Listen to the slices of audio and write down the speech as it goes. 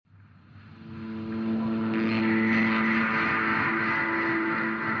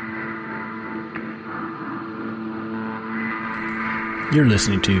You're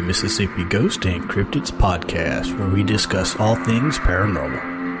listening to Mississippi Ghost and Cryptids Podcast, where we discuss all things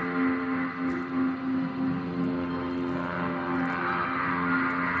paranormal.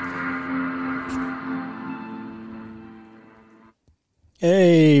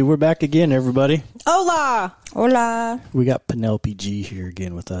 Hey, we're back again, everybody. Hola! Hola. We got Penelope G here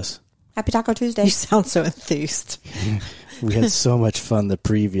again with us. Happy Taco Tuesday. You sound so enthused. We had so much fun the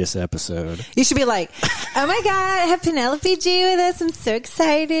previous episode. You should be like, oh my God, I have Penelope G with us. I'm so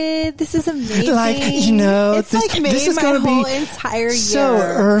excited. This is amazing. Like, you know, it's like made this is my gonna whole be entire year. So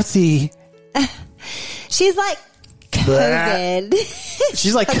earthy. She's like COVID.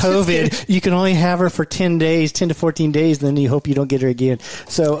 She's like COVID. You can only have her for 10 days, 10 to 14 days, then you hope you don't get her again.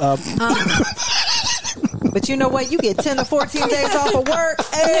 So, but you know what? You get 10 to 14 days off of work.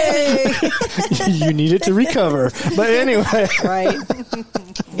 Hey! You need it to recover. But anyway. Right.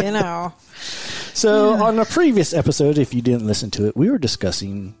 You know. So on a previous episode, if you didn't listen to it, we were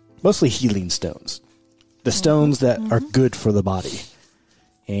discussing mostly healing stones. The stones that are good for the body.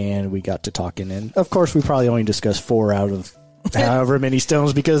 And we got to talking. And, of course, we probably only discussed 4 out of however many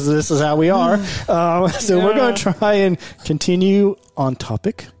stones because this is how we are. So we're going to try and continue on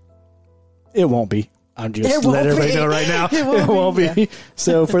topic. It won't be. I'm just let everybody know right now. It won't be. Yeah.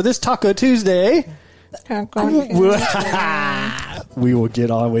 So for this Taco Tuesday, we will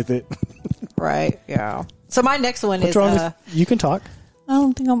get on with it. Right. Yeah. So my next one What's is. Wrong with, you can talk. I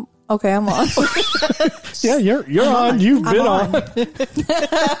don't think I'm okay. I'm on. Yeah, you're on. You've been on.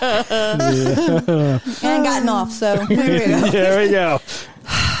 I ain't gotten off, so here we go. There we go.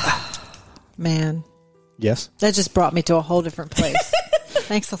 Man. Yes. That just brought me to a whole different place.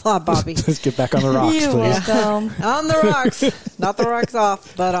 Thanks a lot, Bobby. Let's get back on the rocks, You're please. welcome. On the rocks. Not the rocks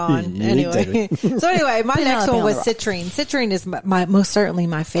off, but on. Yeah, Anyway. So anyway, my next one was on the citrine. Citrine is my most certainly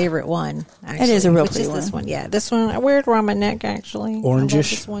my favorite one. Actually, It is a real which pretty is this one. one. Yeah, this one I wear it around my neck actually. I love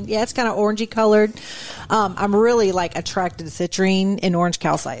Orangish? this one. Yeah, it's kind of orangey colored. I'm really like attracted to citrine and orange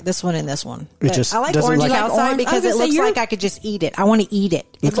calcite. This one and this one. But just I like doesn't orangey like- calcite Orange- because I it was gonna looks say like I could just eat it. I want to eat it.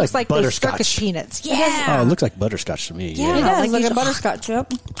 It looks like those butterscotch. circus peanuts. Oh, Yeah. it looks like butterscotch to me. Yeah. It does like look you- like butterscotch. Yep.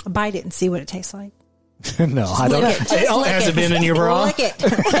 Bite it and see what it tastes like. No, I don't. Lick it. Just Oh, lick has it it. been in your bra? Lick it.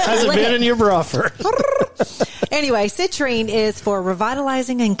 Has it Lick been it. in your bra first? Anyway, citrine is for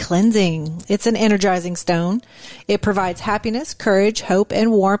revitalizing and cleansing. It's an energizing stone. It provides happiness, courage, hope,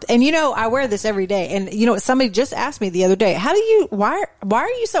 and warmth. And you know, I wear this every day. And you know, somebody just asked me the other day, why are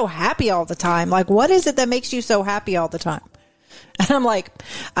you so happy all the time? Like, what is it that makes you so happy all the time? And I'm like,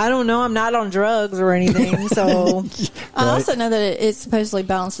 I don't know. I'm not on drugs or anything. So I also know that it supposedly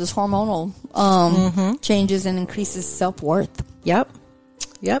balances hormonal changes and increases self-worth. Yep.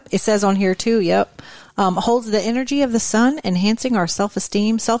 It says on here too. Yep. Holds the energy of the sun, enhancing our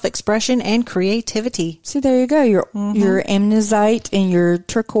self-esteem, self-expression, and creativity. See, there you go. Your amnezite and your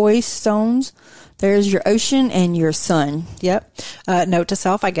turquoise stones. There's your ocean and your sun. Yep. Note to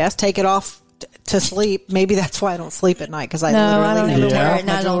self, I guess, take it off to sleep. Maybe that's why I don't sleep at night, because I No, I don't literally even never wear wear it, and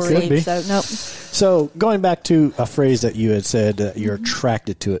I don't Could be. sleep. So nope. So going back to a phrase that you had said, you're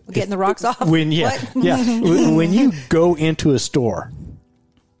attracted to it. Getting the rocks off. When when you go into a store,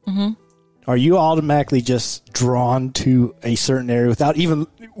 are you automatically just drawn to a certain area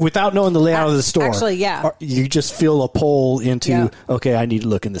without knowing the layout of the store? Actually, yeah. Or you just feel a pull into, Yeah. okay, I need to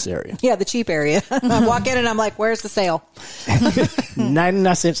look in this area. Yeah, the cheap area. I walk in and I'm like, where's the sale?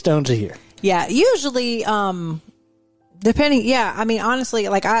 99-cent stones a here. Yeah, usually, depending. Yeah, I mean, honestly,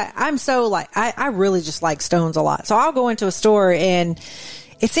 like I'm so like, I really just like stones a lot. So I'll go into a store and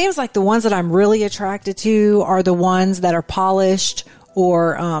it seems like the ones that I'm really attracted to are the ones that are polished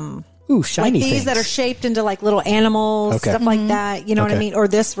or, Ooh, shiny like these things. that are shaped into like little animals, Okay. stuff like that. You know what I Okay. mean? Or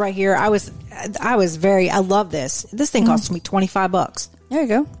this right here. I love this. This thing cost me $25. There you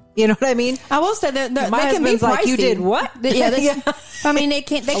go. You know what I mean? I will say that My they can be husband's pricey. like, you did what? Yeah, they, Yeah. I mean, they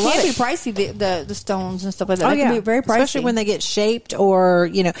can love be it. pricey. The stones and stuff like that. They can be very pricey, especially when they get shaped or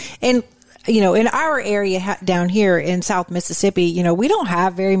and in our area down here in South Mississippi, we don't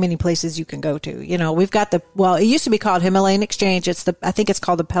have very many places you can go to. We've got it used to be called Himalayan Exchange. I think it's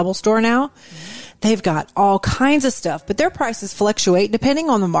called the Pebble Store now. They've got all kinds of stuff, but their prices fluctuate depending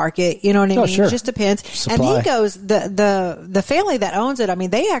on the market. You know what I mean? Sure. It just depends. Supply. And he goes, the family that owns it, I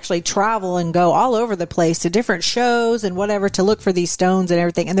mean, they actually travel and go all over the place to different shows and whatever to look for these stones and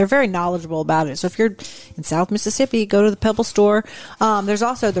everything. And they're very knowledgeable about it. So if you're in South Mississippi, go to the Pebble Store. There's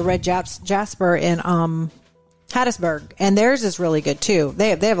also the Red Jasper in, Hattiesburg, and theirs is really good too. They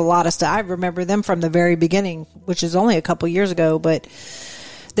have a lot of stuff. I remember them from the very beginning, which is only a couple years ago, but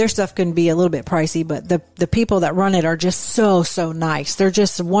their stuff can be a little bit pricey, but the people that run it are just so nice. They're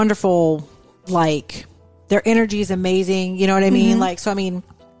just wonderful, like Their energy is amazing. You know what I mean? Like, so I mean,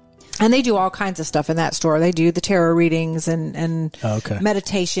 and they do all kinds of stuff in that store. They do the tarot readings and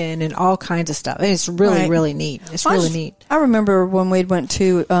meditation and all kinds of stuff. And it's really, really neat. It's really neat. I remember when we went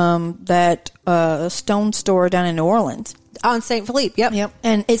to that stone store down in New Orleans. On St. Philippe, yep.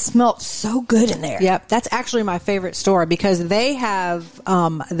 And it smelled so good in there. Yep, that's actually my favorite store because they have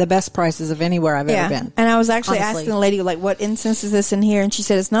the best prices of anywhere I've ever been. And I was actually asking the lady, like, what incense is this in here? And she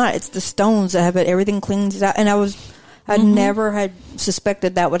said it's not. It's the stones that have it. Everything cleans out. And I never had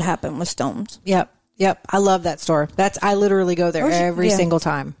suspected that would happen with stones. Yep. I love that store. I literally go there every single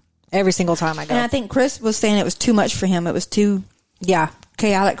time. Every single time I go. And I think Chris was saying it was too much for him. It was too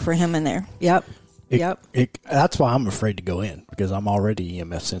chaotic for him in there. Yep. That's why I'm afraid to go in because I'm already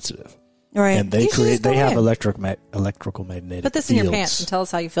EMF sensitive. Right. And they have electrical magnetic Put this in your pants and tell us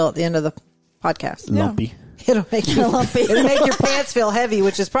how you feel at the end of the podcast. Lumpy. It'll make you lumpy. It'll make your pants feel heavy,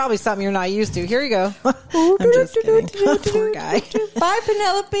 which is probably something you're not used to. Here you go. I'm just kidding. Poor guy. Bye,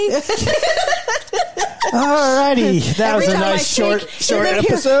 Penelope. Alrighty. That was a nice short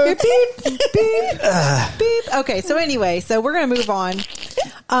episode. Beep, beep, beep. Okay, so anyway, we're going to move on.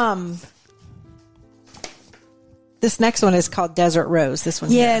 This next one is called Desert Rose. This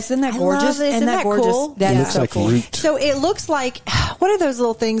one, yes, isn't that gorgeous? Isn't that gorgeous? Cool? That looks like cool. root. So it looks like what are those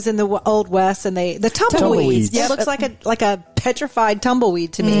little things in the Old West? And the tumbleweeds. Yep. It looks like a petrified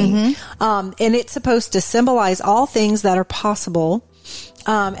tumbleweed to me. And it's supposed to symbolize all things that are possible.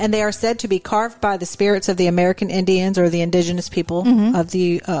 And they are said to be carved by the spirits of the American Indians or the indigenous people of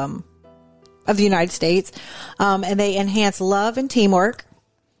the United States. And they enhance love and teamwork.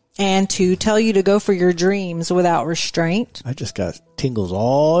 And to tell you to go for your dreams without restraint. I just got tingles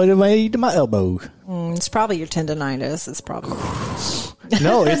all the way to my elbow. It's probably your tendonitis. It's probably.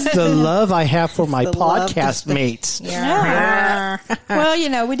 No, it's the love I have for my podcast mates. Yeah.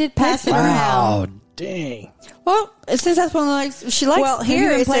 Well, we did pass it around. Wow, dang. Well, since that's one she likes. Well,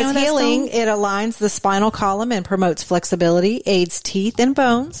 here it says healing. It aligns the spinal column and promotes flexibility, aids teeth and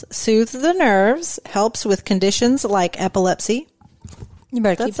bones, soothes the nerves, helps with conditions like epilepsy. You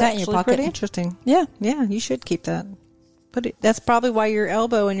better keep that in your pocket. Pretty interesting. Yeah. Yeah, you should keep that. That's probably why your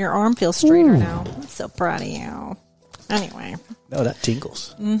elbow and your arm feel straighter now. I'm so proud of you. Anyway. No, that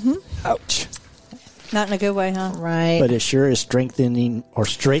tingles. Mm-hmm. Ouch. Not in a good way, huh? Right. But it sure is strengthening or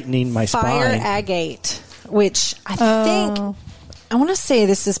straightening my spine. Fire agate, which I think, I want to say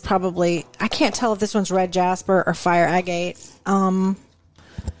this is probably, I can't tell if this one's red jasper or fire agate.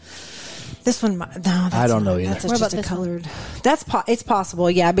 This one, I don't know either. That's just a colored. It's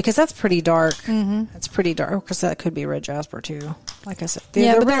possible, yeah, because that's pretty dark. That's pretty dark because that could be red jasper too. Like I said,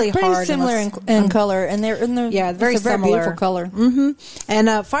 they're really pretty hard, similar in color, and they're very similar. Beautiful color.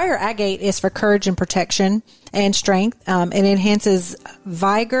 And fire agate is for courage and protection and strength. It enhances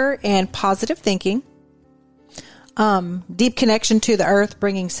vigor and positive thinking. Deep connection to the earth,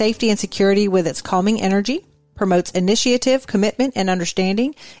 bringing safety and security with its calming energy. Promotes initiative, commitment, and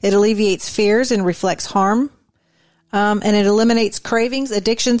understanding. It alleviates fears and reflects harm. And it eliminates cravings,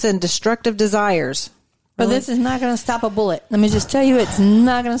 addictions, and destructive desires. But this is not going to stop a bullet. Let me just tell you, it's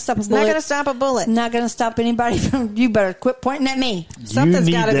not going to stop a bullet. It's not going to stop a bullet. It's not going to stop anybody from... You better quit pointing at me. Something's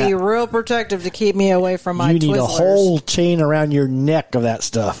got to be real protective to keep me away from my Twizzlers. You need a whole chain around your neck of that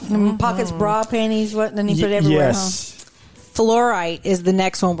stuff. Pockets, bra, panties, what? Then you put it everywhere, yes. huh? Fluorite is the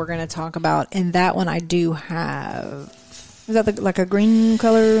next one we're going to talk about, and that one I do have. Is that like a green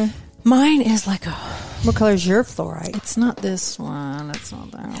color? Mine is like a... What color is your fluorite? It's not this one. It's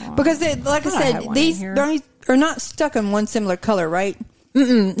not that one. Because, like I said, these are not stuck in one similar color, right?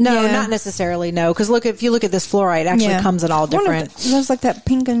 No, not necessarily, no. Because if you look at this fluorite, it actually comes in all different. It looks like that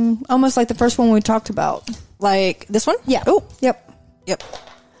pink and almost like the first one we talked about. Like this one? Yeah. Oh, yep.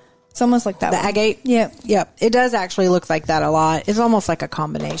 It's almost like that. The agate? Yep. It does actually look like that a lot. It's almost like a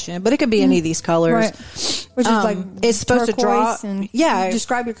combination, but it could be any of these colors. Right. Which is like it's supposed to draw.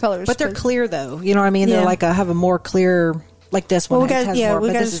 Describe your colors. But they're clear though. You know what I mean? They're like have a more clear, like this one. Well, we got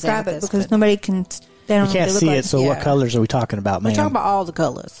to describe it because nobody can. They don't. You can't see it. So what colors are we talking about, man? We're talking about all the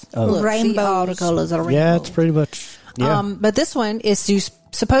colors. Oh. Look, rainbows. See all the colors that are rainbow. Yeah, it's pretty much. Yeah. But this one is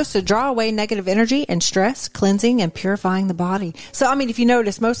supposed to draw away negative energy and stress, cleansing and purifying the body. So, I mean, if you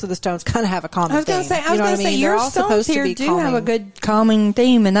notice, most of the stones kind of have a calming theme. I was going to say, your stones here do have a good calming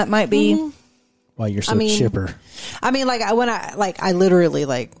theme, and that might be why you're so chipper. I mean, I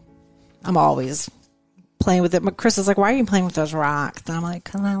literally, I'm always playing with it. Chris is like, why are you playing with those rocks? And I'm like,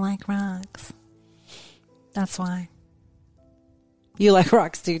 because I like rocks. That's why. You like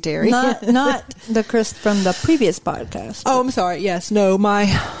rocks too, Terry. Not the Chris from the previous podcast. Oh, I'm sorry. Yes. No,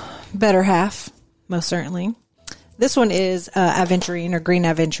 my better half, most certainly. This one is aventurine or green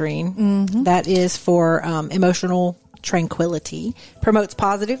aventurine. That is for emotional tranquility. Promotes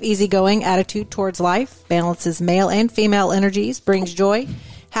positive, easygoing attitude towards life. Balances male and female energies. Brings joy,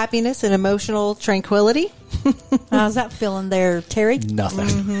 happiness, and emotional tranquility. How's that feeling there, Terry?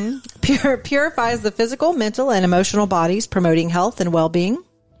 Nothing. Purifies the physical, mental, and emotional bodies, promoting health and well-being.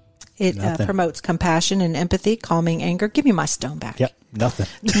 It Nothing. promotes compassion and empathy, calming anger. Give me my stone back. Yep, nothing.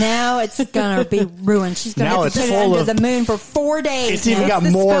 Now it's gonna be ruined. She's gonna Now have to it's put it full under of- the moon for 4 days. It's even now. got the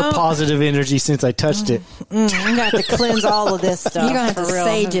more stone. positive energy since I touched it. I'm gonna have to cleanse all of this stuff. You're gonna have for to real.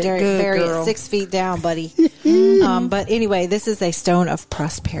 sage it. Good bury girl. it 6 feet down, buddy. But anyway, this is a stone of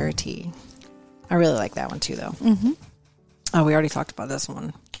prosperity. I really like that one too, though. Oh, we already talked about this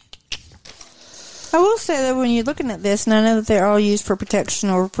one. I will say that when you're looking at this, and I know that they're all used for protection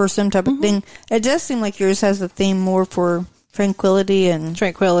or for some type of thing, it does seem like yours has the theme more for tranquility and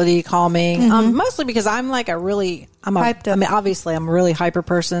Tranquility, calming. Mostly because I'm like I'm Hyped up. I mean, obviously, I'm a really hyper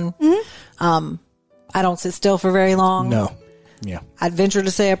person. I don't sit still for very long. No. Yeah. I'd venture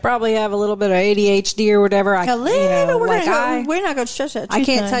to say I probably have a little bit of ADHD or whatever. a little. We're I not going to stretch that. I too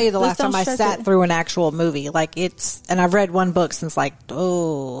can't thin. tell you the Let's last time don't I stretch sat it. through an actual movie. Like and I've read one book since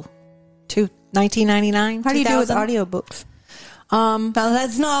 1999. How do you do with 2000? audiobooks? No,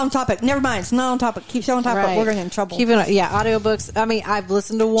 that's not on topic. Never mind. It's not on topic. Keep on topic. Right. We're going to get in trouble. Audiobooks. I mean, I've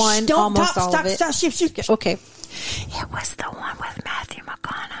listened to one, Don't almost stop, all stop, of it. stop, shift. Okay. It was the one with Matthew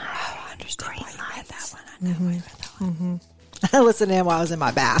McConaughey. I understand why you read that one. I know why you read that one. I listened to him while I was in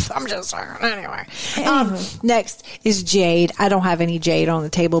my bath. I'm just saying. Anyway. Next is jade. I don't have any jade on the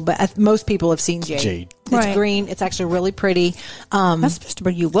table, but most people have seen jade. Jade. It's Right. green. It's actually really pretty. That's supposed to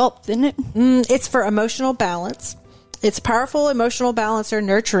bring you wealth, isn't it? It's for emotional balance. It's powerful emotional balancer,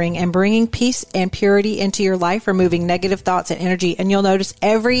 nurturing and bringing peace and purity into your life, removing negative thoughts and energy. And you'll notice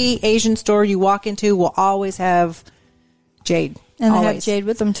every Asian store you walk into will always have jade. And they always. have jade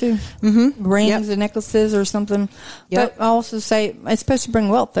with them too. Mm-hmm. Rings Yep. and necklaces or something. Yep. But I also say it's supposed to bring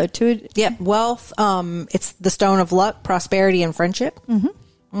wealth though too. Yep, wealth. It's the stone of luck, prosperity, and friendship.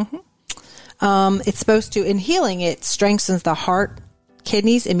 It's supposed to, in healing, it strengthens the heart,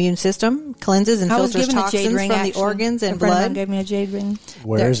 kidneys, immune system, cleanses and I was filters given a toxins jade ring from actually. the organs and a friend of mine blood. gave me a jade ring.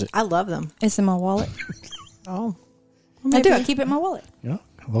 Where is it? I love them. It's in my wallet. Oh, I do. I keep it in my wallet. Yeah.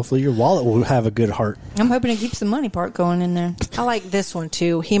 Hopefully your wallet will have a good heart. I'm hoping it keeps the money part going in there. I like this one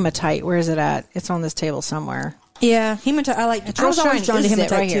too. Hematite. Where is it at? It's on this table somewhere. Yeah, hematite. I like. I was always drawn to This is it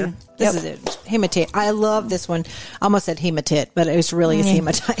hematite right too. here. This is it. Hematite. I love this one. I almost said hematite, but it was really a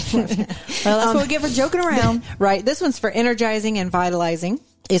hematite. Well, that's what we get for joking around. Right. This one's for energizing and vitalizing.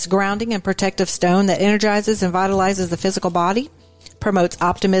 It's grounding and protective stone that energizes and vitalizes the physical body, promotes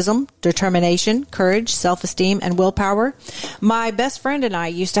optimism, determination, courage, self-esteem, and willpower. My best friend and I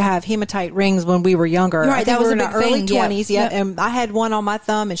used to have hematite rings when we were younger. Right, I think that was we a were in big our early thing, yeah. 20s. Yeah. Yep. And I had one on my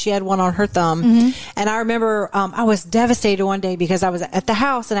thumb and she had one on her thumb. Mm-hmm. And I remember I was devastated one day because I was at the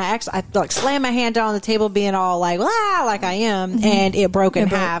house and I like slammed my hand down on the table being all like, "Ah," like I am. And it broke in It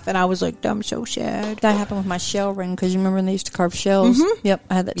broke. half. And I was like, I'm so sad. That happened with my shell ring because you remember when they used to carve shells. Yep,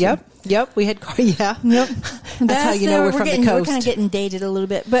 I had that. Too. Yep. We had, yeah. Yep. That's how you know we're from the We're coast. kind of getting dated a little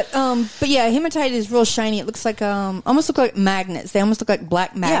bit, but yeah, hematite is real shiny. It looks like almost look like magnets. They almost look like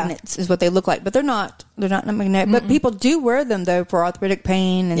black magnets is what they look like, but they're not. They're not magnetic. But people do wear them though for arthritic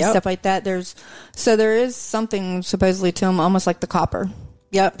pain and Yep. stuff like that. There is something supposedly to them, almost like the copper.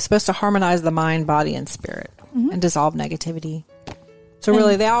 Yep, supposed to harmonize the mind, body, and spirit, and dissolve negativity. So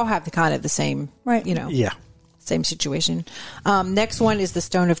really, they all have the same, Right. Yeah. same situation. Next one is the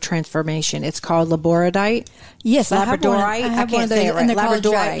stone of transformation. It's called labradorite. Yes, I have one. Labradorite. I have I one of can't say those, it right. and they're called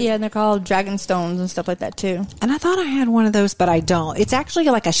Labradorite. and they're called dragon stones and stuff like that too. And I thought I had one of those, but I don't. It's actually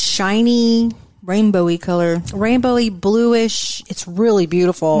like a shiny, Rainbowy color. rainbowy bluish. It's really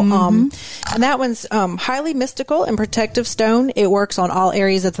beautiful. And that one's highly mystical and protective stone. It works on all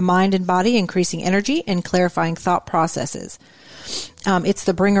areas of the mind and body, increasing energy and clarifying thought processes. It's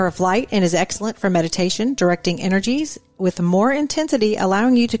the bringer of light and is excellent for meditation, directing energies with more intensity,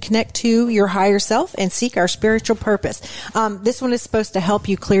 allowing you to connect to your higher self and seek our spiritual purpose. This one is supposed to help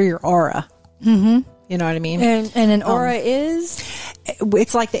you clear your aura. Mm-hmm. You know what I mean? And an aura is?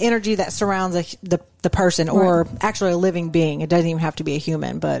 It's like the energy that surrounds the person, or actually a living being. It doesn't even have to be a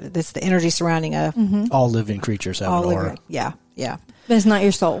human, but it's the energy surrounding a All living creatures have all an aura. living. Yeah, yeah. But it's not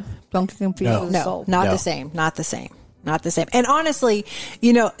your soul. Don't get confused No. with No, soul. not No. the same. Not the same. Not the same. And honestly,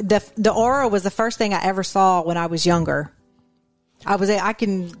 the aura was the first thing I ever saw when I was younger. I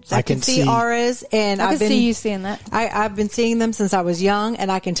can see auras, and I can see you seeing that. I've been seeing them since I was young,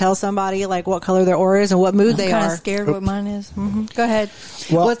 and I can tell somebody like what color their aura is and what mood they are. I'm kind of scared what mine is. Mm-hmm. Go ahead.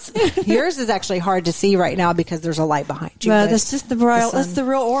 Well, yours is actually hard to see right now because there's a light behind you. Well, that's just that's the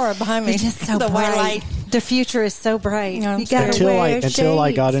real aura behind me. It's just so the bright. white light. The future is so bright. You know, you gotta until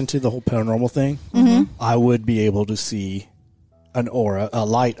I got into the whole paranormal thing, I would be able to see an aura, a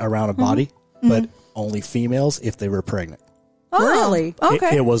light around a body, but only females if they were pregnant. Oh, really?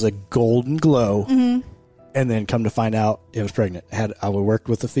 Okay. It was a golden glow, and then come to find out it was pregnant. I worked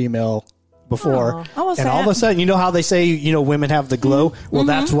with a female before, and all of a sudden, you know how they say women have the glow? Well,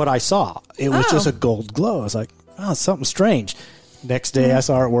 that's what I saw. It was just a gold glow. I was like, oh, something strange. Next day, I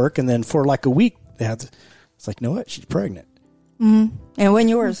saw her at work, and then for like a week, it's like, you know what? She's pregnant. And when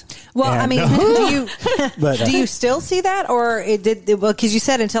yours? Well, I mean, do you still see that, or it did? Well, because you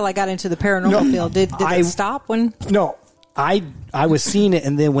said until I got into the paranormal field, did it stop when? No. I was seeing it,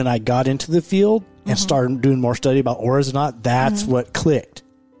 and then when I got into the field and started doing more study about auras and not, that's what clicked.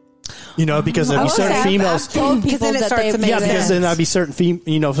 Because there'd be certain females. I've told people that starts to make sense. Because then I'd be certain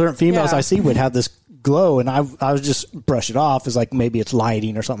females I see would have this glow, and I would just brush it off as like maybe it's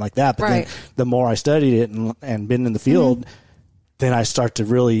lighting or something like that. But then the more I studied it and been in the field, then I start to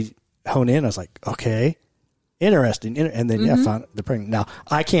really hone in. I was like, okay. Interesting. And then, I found the pregnant. Now,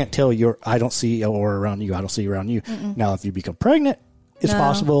 I can't tell I don't see aura around you. I don't see around you. Now, if you become pregnant, it's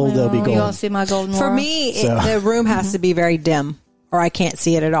possible they'll be golden. You don't see my golden aura. For me, the room has to be very dim, or I can't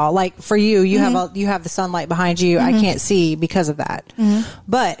see it at all. Like for you, you have the sunlight behind you. I can't see because of that.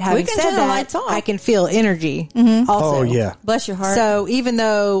 But having said that, I can feel energy also. Oh, yeah. Bless your heart. So even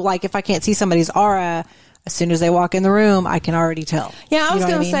though, like, if I can't see somebody's aura, as soon as they walk in the room, I can already tell. Yeah, I was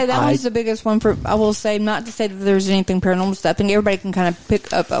going to say that was the biggest one I will say, not to say that there's anything paranormal stuff. I think everybody can kind of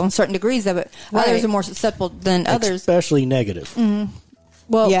pick up on certain degrees of it. Right. Others are more susceptible than others. Especially negative.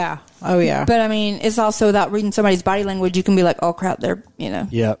 Well, yeah. Oh, yeah. But I mean, it's also without reading somebody's body language, you can be like, oh, crap, they're, Yeah.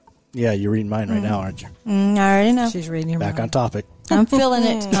 Yeah, you're reading mine right now, aren't you? I already know. She's reading your mind. Back on topic. I'm feeling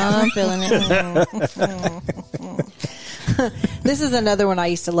it. I'm feeling it. This is another one I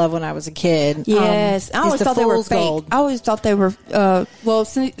used to love when I was a kid. Yes. I always thought they were fake. Gold. I always thought they were, well,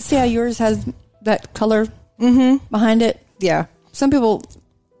 see how yours has that color behind it? Yeah. Some people,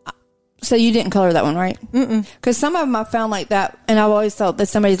 so you didn't color that one, right? Because some of them I found like that, and I've always thought that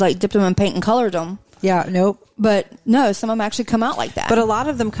somebody's like dipped them in paint and colored them. Yeah, nope. But no, some of them actually come out like that. But a lot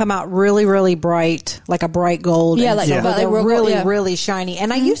of them come out really, really bright, like a bright gold. Yeah, like they're really, really shiny.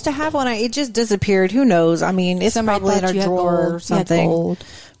 And I used to have one. It just disappeared. Who knows? I mean, it's probably in a drawer or something.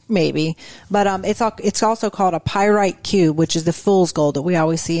 Maybe. But it's also called a pyrite cube, which is the fool's gold that we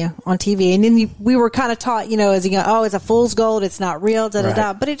always see on TV. And then we were kind of taught, as it's a fool's gold, it's not real,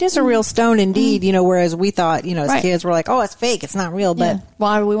 da-da-da. But it is a real stone indeed, whereas we thought, as kids, we're like, oh, it's fake, it's not real. But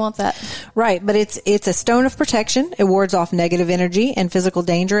why do we want that? Right. But it's a stone of protection. It wards off negative energy and physical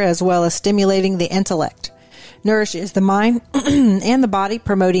danger, as well as stimulating the intellect, nourishes the mind and the body,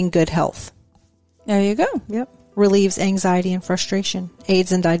 promoting good health. There you go. Yep. Relieves anxiety and frustration,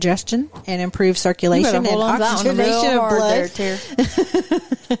 aids in digestion, and improves circulation and oxygenation of blood.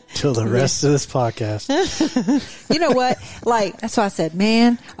 Till the rest of this podcast. You know what? That's why I said,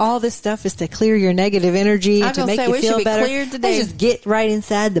 man, all this stuff is to clear your negative energy and to make you feel better. Just get right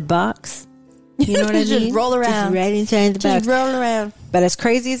inside the box. You know what I mean? Just roll around. Just right inside the box. Just roll around. But as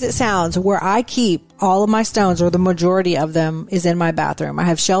crazy as it sounds, where I keep all of my stones, or the majority of them, is in my bathroom. I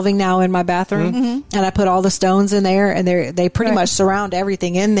have shelving now in my bathroom, and I put all the stones in there, and they pretty much surround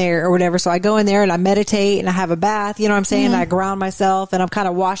everything in there or whatever. So I go in there and I meditate and I have a bath, you know what I'm saying? I ground myself and I'm kind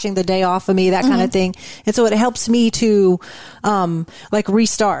of washing the day off of me, that kind of thing. And so it helps me to,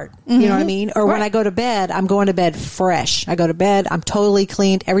 restart, you know what I mean? Or when I go to bed, I'm going to bed fresh. I go to bed, I'm totally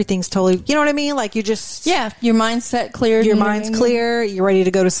cleaned. Everything's totally, you know what I mean? Like you just... Yeah, your mindset cleared. Your mind's clear. You're ready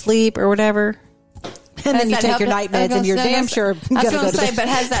to go to sleep or whatever. And then you take your night meds and you're damn sure going to go to bed. But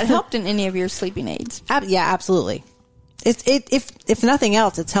has that helped in any of your sleeping aids? Yeah, absolutely. If nothing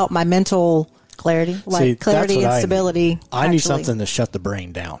else, it's helped my mental clarity, clarity and stability. I need something to shut the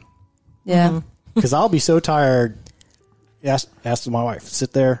brain down. Yeah. Because I'll be so tired. Ask my wife,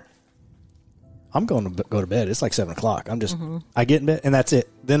 sit there. I'm going to go to bed. It's like 7 o'clock. I'm just, I get in bed and that's it.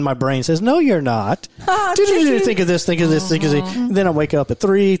 Then my brain says, no, you're not. Think of this, think of this, think of this. And then I wake up at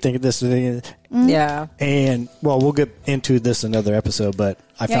 3, think of this. Yeah. And, we'll get into this another episode, but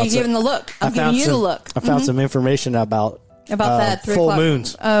I found you're giving the look. I'm giving you the look. I found some information about that 3 full o'clock.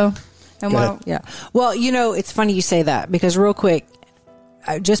 Moons. Oh. And yeah. Well, it's funny you say that because real quick,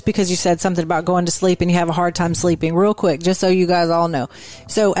 just because you said something about going to sleep and you have a hard time sleeping, real quick, just so you guys all know.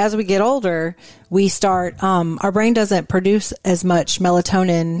 So as we get older, we start, our brain doesn't produce as much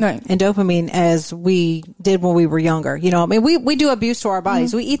melatonin and dopamine as we did when we were younger. You know, I mean, we do abuse to our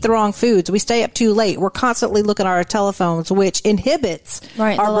bodies. We eat the wrong foods. We stay up too late. We're constantly looking at our telephones, which inhibits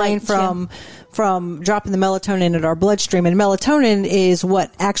our brain from dropping the melatonin in our bloodstream. And melatonin is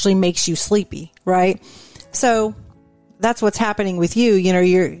what actually makes you sleepy, right? So that's what's happening with you. You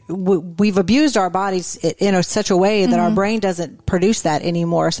know, we've abused our bodies in such a way that our brain doesn't produce that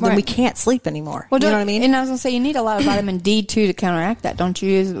anymore. So then we can't sleep anymore. Well, you know what I mean? And I was going to say, you need a lot of vitamin D too to counteract that, don't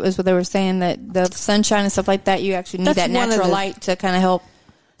you? Is what they were saying, that the sunshine and stuff like that, you actually need that natural light to kind of help.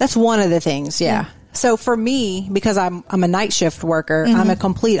 That's one of the things. Yeah. So for me, because I'm a night shift worker, I'm a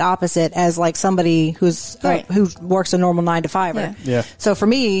complete opposite as like somebody who works a normal 9 to 5. Yeah. So for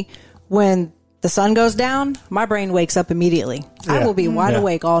me, when the sun goes down, my brain wakes up immediately. Yeah. I will be wide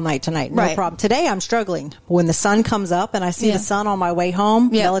awake all night tonight. No problem. Today I'm struggling. When the sun comes up and I see the sun on my way home,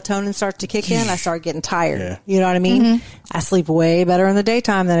 melatonin starts to kick in. I start getting tired. Yeah. You know what I mean? I sleep way better in the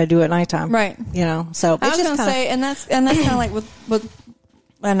daytime than I do at nighttime. Right. You know, so I was going to say, and that's kind of like with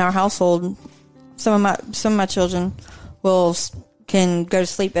in our household, some of my children can go to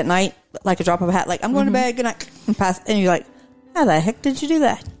sleep at night like a drop of a hat. Like, I'm going to bed, good night, and you're like, how the heck did you do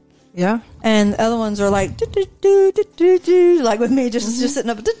that? Yeah. And the other ones are like, like with me, just sitting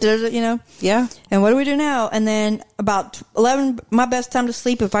up, you know? Yeah. And what do we do now? And then about 11, my best time to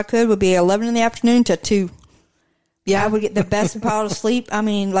sleep, if I could, would be 11 in the afternoon to 2. Yeah. I would get the best power to sleep. I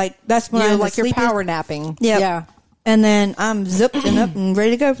mean, like, that's when you're power napping. Yep. Yeah. And then I'm zipped and up and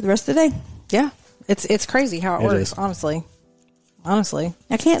ready to go for the rest of the day. Yeah. It's crazy how it works, honestly.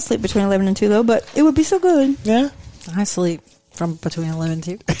 I can't sleep between 11 and 2, though, but it would be so good. Yeah. I sleep from between 11 and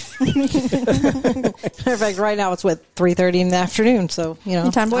 2. In fact, right now it's 3:30 in the afternoon, so you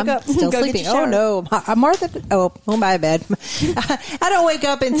know, time to wake up, still sleeping. Oh no, Martha! Oh, my bad. I don't wake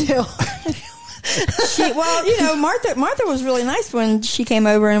up until. Martha was really nice when she came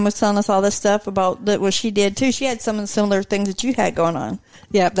over and was telling us all this stuff about what she did too. She had some of the similar things that you had going on.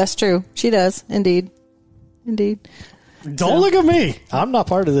 Yeah, that's true. She does indeed. Don't look at me. I'm not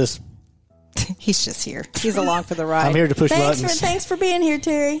part of this. He's just here. He's along for the ride. I'm here to push buttons. Thanks for being here,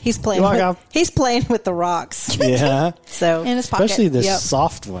 Terry. He's playing with the rocks. Yeah. So in his pocket. Especially this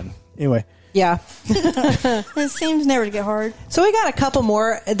soft one. Anyway. Yeah. It seems never to get hard. So we got a couple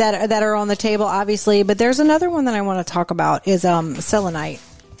more that are on the table, obviously, but there's another one that I want to talk about is selenite.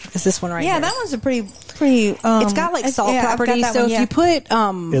 Is this one right here? Yeah, that one's a pretty it's got like salt properties. So if you put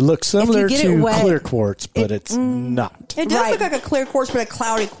it looks similar to clear quartz, but it's not. It does look like a clear quartz, but a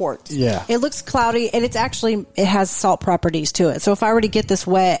cloudy quartz. Yeah. It looks cloudy, and it has salt properties to it. So if I were to get this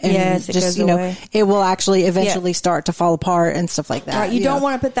wet and it will actually eventually start to fall apart and stuff like that. Right. You don't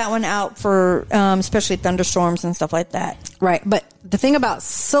want to put that one out for especially thunderstorms and stuff like that. Right. But the thing about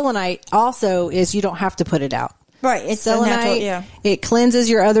selenite also is you don't have to put it out. Right, it's selenite. It cleanses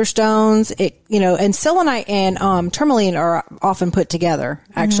your other stones. And selenite and tourmaline are often put together.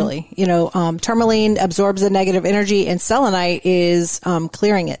 Actually, tourmaline absorbs the negative energy, and selenite is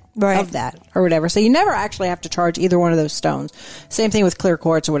clearing it of that or whatever. So you never actually have to charge either one of those stones. Same thing with clear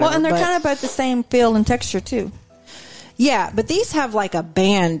quartz or whatever. Well, and they're kind of both the same feel and texture too. Yeah, but these have like a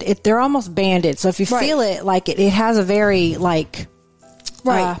band. They're almost banded. So if you feel it, like it has a very like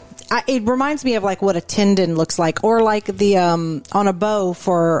it reminds me of like what a tendon looks like, or like the on a bow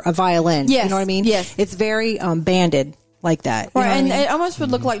for a violin. Yes. You know what I mean? Yes. It's very banded like that. Right, and it almost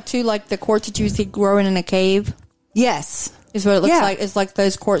would look like too, like the quartz that you see growing in a cave. Yes, is what it looks like. It's like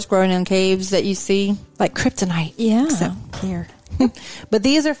those quartz growing in caves that you see, like kryptonite. Yeah, except clear. But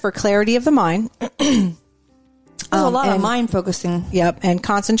these are for clarity of the mind. There's a lot of mind focusing. Yep, and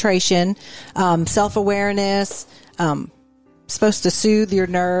concentration, self-awareness. Supposed to soothe your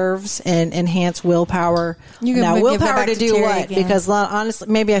nerves and enhance willpower. Willpower to do what? Again. Because honestly,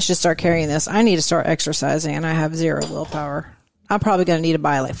 maybe I should start carrying this. I need to start exercising, and I have 0 willpower. I'm probably going to need to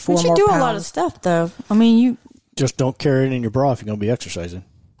buy like 4 more pounds. You do a lot of stuff, though. I mean, you just don't carry it in your bra if you're going to be exercising.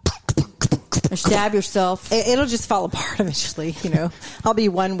 Or stab yourself. It'll just fall apart eventually. I'll be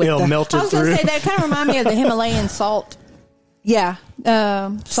one with. It'll melt it through. I was going to say that kind of remind me of the Himalayan salt. Yeah,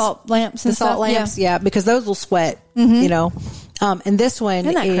 salt lamps and salt lamps. Yeah, because those will sweat. And this one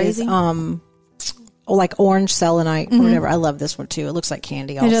is like orange selenite or whatever. I love this one too. It looks like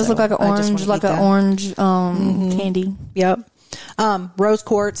candy. Also. It does look like an orange, candy. Yep. Rose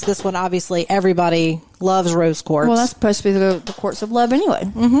quartz. This one, obviously, everybody loves rose quartz. Well, that's supposed to be the quartz of love, anyway.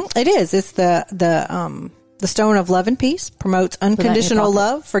 It is. It's the The stone of love and peace promotes unconditional pocket.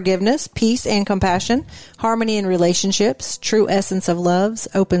 love, forgiveness, peace, and compassion, harmony in relationships, true essence of loves,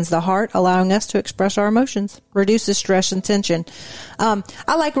 opens the heart, allowing us to express our emotions, reduces stress and tension.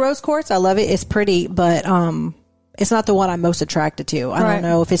 I like rose quartz. I love it. It's pretty, but it's not the one I'm most attracted to. I don't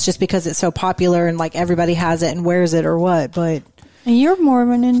know if it's just because it's so popular and like everybody has it and wears it or what, but... And you're more of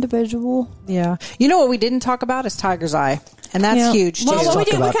an individual. Yeah. You know what we didn't talk about is tiger's eye. And that's huge, too. Well, we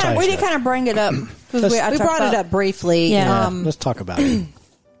Talk did kind of bring it up. We brought it up briefly. Yeah. Let's talk about it.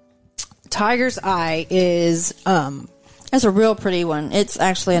 Tiger's eye is... It's a real pretty one. It's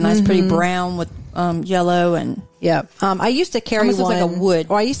actually a nice, pretty brown with yellow and... Yeah. I used to carry Almost one. looks like a wood.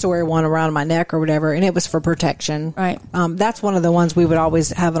 Or I used to wear one around my neck or whatever, and it was for protection. Right. That's one of the ones we would always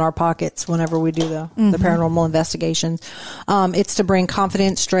have in our pockets whenever we do the paranormal investigations. It's to bring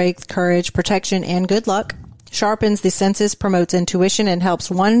confidence, strength, courage, protection, and good luck. Sharpens the senses, promotes intuition, and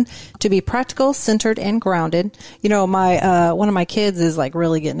helps one to be practical, centered, and grounded. You know, my one of my kids is like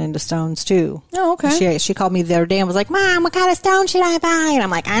really getting into stones too. Oh, okay. She called me the other day and was like, "Mom, what kind of stone should I buy?" And I'm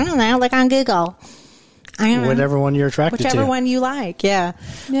like, "I don't know. Look on Google." I don't know. Whatever one you're attracted to. Whichever one you like, yeah.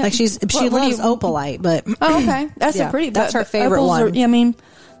 Like she What loves do you- opalite, but Oh, okay. That's Yeah, a pretty... that's her favorite opals one. I mean,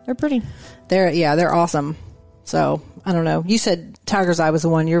 they're pretty. they're awesome. So I don't know. You said tiger's eye was the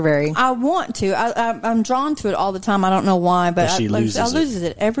one you're very. I want to. I'm drawn to it all the time. I don't know why, but She loses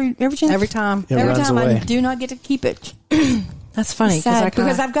it. every chance. Every time. It Every runs time away. I do not get to keep it. That's funny Sad,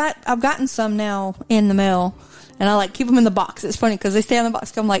 because I've gotten some now in the mail, and I like keep them in the box. It's funny because they stay in the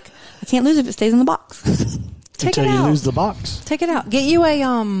box. I'm like, I can't lose it if it stays in the box. Take Until it you out. lose the box. Take it out. Get you a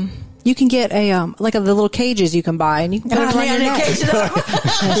You can get a like the little cages you can buy, and you can put it around your neck.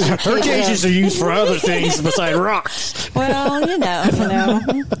 Her cages are used for other things besides rocks. Well, you know.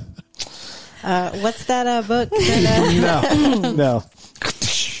 What's that book? That, No.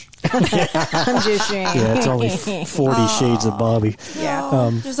 I'm just saying. Yeah, it's only 40 Shades of Bobby. Yeah.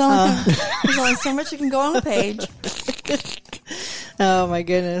 There's only so much you can go on the page. Oh my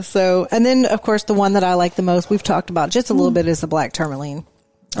goodness. So, and then of course the one that I like the most, we've talked about just a little bit, is the black tourmaline.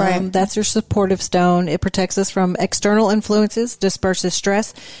 Right. That's your supportive stone. It protects us from external influences, disperses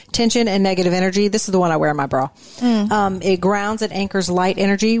stress, tension, and negative energy. This is the one I wear in my bra. It grounds and anchors light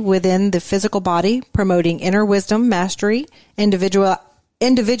energy within the physical body, promoting inner wisdom, mastery,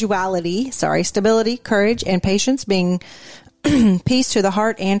 individuality, stability, courage, and patience, being peace to the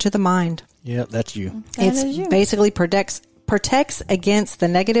heart and to the mind. Yeah, that's you. That is you. Basically protects against the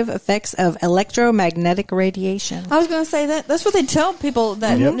negative effects of electromagnetic radiation. I was going to say that. That's what they tell people.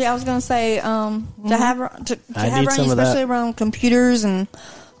 That Yep. yeah, I was going to say to have I have need around, you, some of that. especially around computers and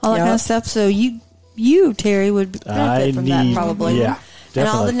all that Yep. kind of stuff. So you Terry would benefit from that probably. Yeah, And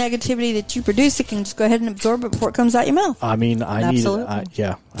all the definitely. negativity that you produce, it can just go ahead and absorb it before it comes out your mouth. I mean, I Absolutely. need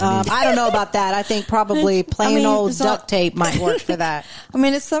it. I need I don't know about that. I think probably plain old it's not- duct tape might work for that. I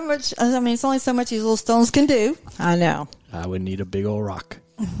mean, it's so much. I mean, it's only so much these little stones can do. I know. I would need a big old rock,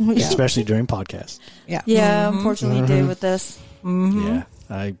 especially during podcasts. Yeah. Yeah, unfortunately, you do with this. Yeah,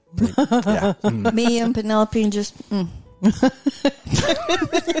 yeah. Mm. Me and Penelope just.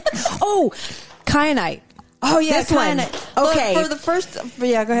 Oh, kyanite. Oh yeah, This one. kyanite. Okay. Look, for the first.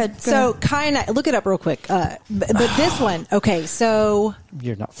 Yeah, go ahead. Go So ahead. kyanite, look it up real quick. But this one, okay. So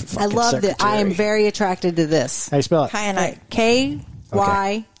You're not. I love that. I am very. very attracted to this. How you spell it? kyanite. KYANITE.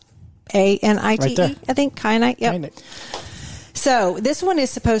 Right there. I think kyanite. Yep. Kyanite. So this one is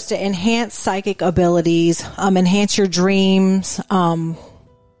supposed to enhance psychic abilities, enhance your dreams,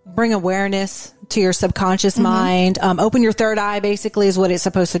 bring awareness to your subconscious mind, open your third eye. Basically, is what it's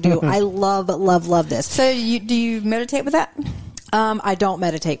supposed to do. I love this. So do you meditate with that? I don't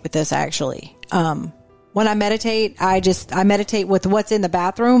meditate with this actually. When I meditate, I meditate with what's in the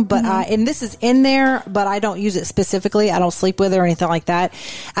bathroom, but and this is in there, but I don't use it specifically. I don't sleep with it or anything like that.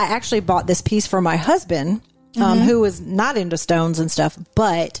 I actually bought this piece for my husband, who is not into stones and stuff,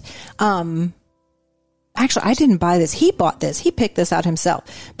 but, actually, I didn't buy this. He bought this. He picked this out himself.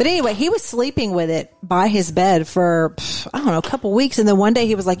 But anyway, he was sleeping with it by his bed for, I don't know, a couple weeks. And then one day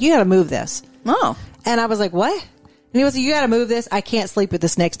he was like, "You got to move this." Oh, And I was like, "What?" And he was like, "You got to move this. I can't sleep with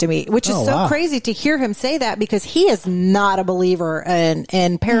this next to me," which is Oh, so wow. crazy to hear him say that because he is not a believer in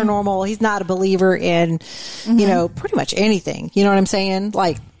paranormal. He's not a believer in, you know, pretty much anything. You know what I'm saying?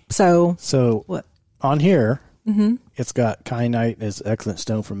 Like, so So on here, it's got kyanite as excellent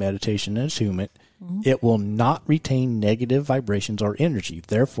stone for meditation and attunement. It will not retain negative vibrations or energy.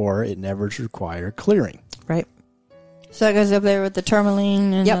 Therefore, it never requires clearing. right. so that goes up there with the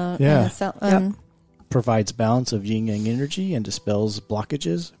tourmaline and Yep. Yeah. Provides balance of yin yang energy and dispels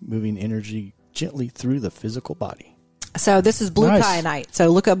blockages, moving energy gently through the physical body. So this is blue Nice. kyanite. So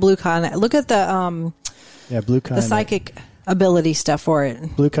look up blue kyanite. Look at the Yeah, blue kyanite. The psychic ability stuff for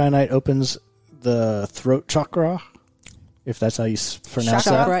it. Blue kyanite opens the throat chakra, if that's how you pronounce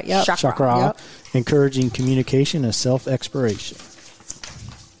Chakra, that. yep. Chakra. Yep. Encouraging communication and self-exploration.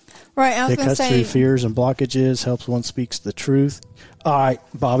 Right, I was It going to cuts say. through fears and blockages, helps one speaks the truth. All right,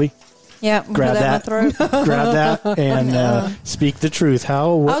 Bobby, Yeah, grab that. In my throat. Grab that and speak the truth. I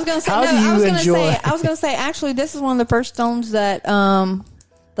was going to say. How do I you was going to enjoy? say. I was going to say. Actually, this is one of the first stones that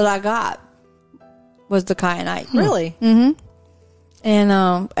that I got was the kyanite. Really? And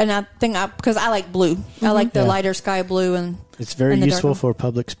I think because I like blue. I like the Yeah. lighter sky blue and. It's very and the useful darker. for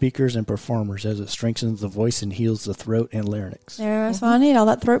public speakers and performers as it strengthens the voice and heals the throat and larynx. Yeah, that's why I need all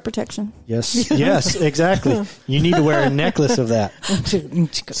that throat protection. Yes, yes, exactly. You need to wear a necklace of that.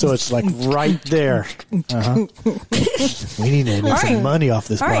 So it's like right there. Uh-huh. We need to make some money off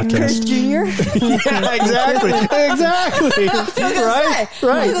this All right, Chris podcast. Jr. Yeah, exactly. Exactly. Right.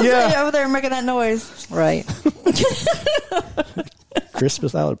 Right. Yeah. Over there making that noise. Right. Chris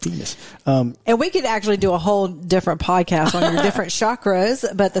without a penis. And we could actually do a whole different podcast on your different chakras,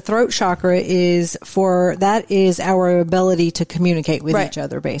 but the throat chakra is our ability to communicate with Right. each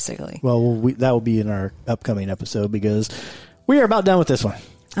other, basically. Well, that will be in our upcoming episode because we are about done with this one.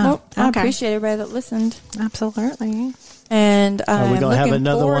 Well, I okay. appreciate everybody that listened. Absolutely. And Are we going to have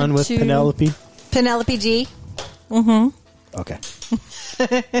another one with Penelope? Penelope G. Okay.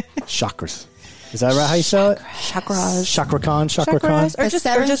 Chakras. Is that right? How you spell it? Chakras. Chakra-con? Or The just,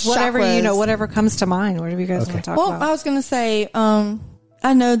 seven whatever, chakras. whatever comes to mind. Whatever you guys Okay. want to talk Well, about. I was going to say,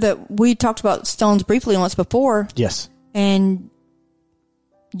 I know that we talked about stones briefly once before, Yes. and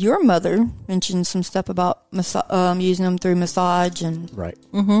your mother mentioned some stuff about using them through massage and Right.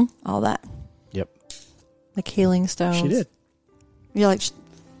 all that. Yep. Like healing stones. She did. You're like,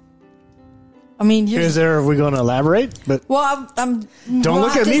 I mean, you're. Are we going to elaborate? But Well, I'm. Don't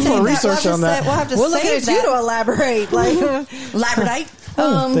look at me for research on that. We'll have to We're looking save at you to elaborate. Like, Labradorite.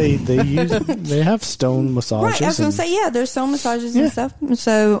 they have stone massages. Right, I was going to say, yeah, there's stone massages and stuff.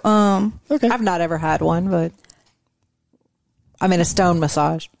 So, Okay. I've not ever had one, but I mean a stone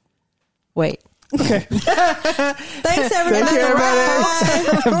massage. Wait. Okay. thanks everybody. Thank you,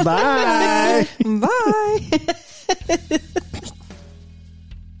 everybody. Bye. Bye.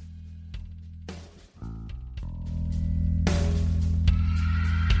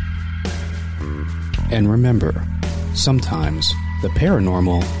 And remember, sometimes the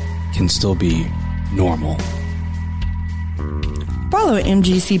paranormal can still be normal. Follow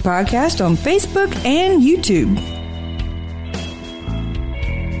MGC Podcast on Facebook and YouTube.